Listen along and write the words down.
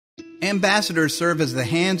Ambassadors serve as the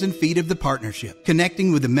hands and feet of the partnership,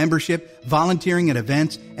 connecting with the membership, volunteering at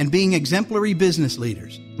events, and being exemplary business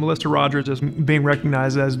leaders. Melissa Rogers is being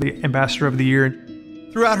recognized as the Ambassador of the Year.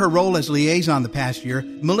 Throughout her role as liaison the past year,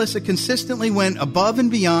 Melissa consistently went above and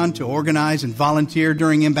beyond to organize and volunteer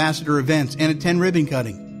during ambassador events and attend ribbon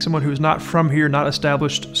cutting. Someone who's not from here, not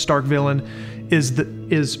established Starkvillian, is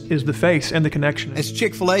the face and the connection. As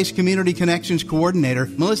Chick-fil-A's Community Connections Coordinator,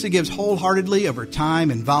 Melissa gives wholeheartedly of her time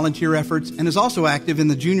and volunteer efforts and is also active in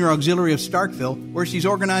the Junior Auxiliary of Starkville, where she's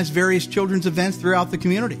organized various children's events throughout the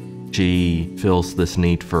community. She feels this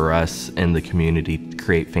need for us in the community to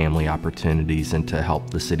create family opportunities and to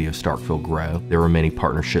help the city of Starkville grow. There were many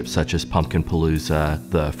partnerships such as Pumpkin Palooza,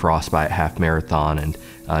 the Frostbite Half Marathon, and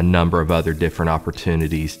a number of other different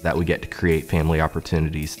opportunities that we get to create family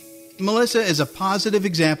opportunities. Melissa is a positive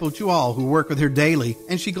example to all who work with her daily,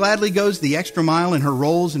 and she gladly goes the extra mile in her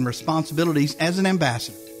roles and responsibilities as an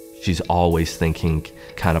ambassador. She's always thinking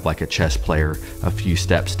kind of like a chess player, a few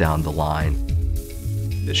steps down the line.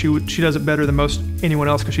 She does it better than most anyone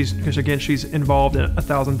else because again she's involved in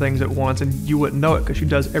 1,000 things at once, and you wouldn't know it because she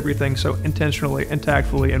does everything so intentionally and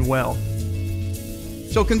tactfully and well.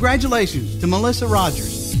 So congratulations to Melissa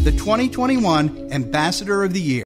Rogers, the 2021 Ambassador of the Year.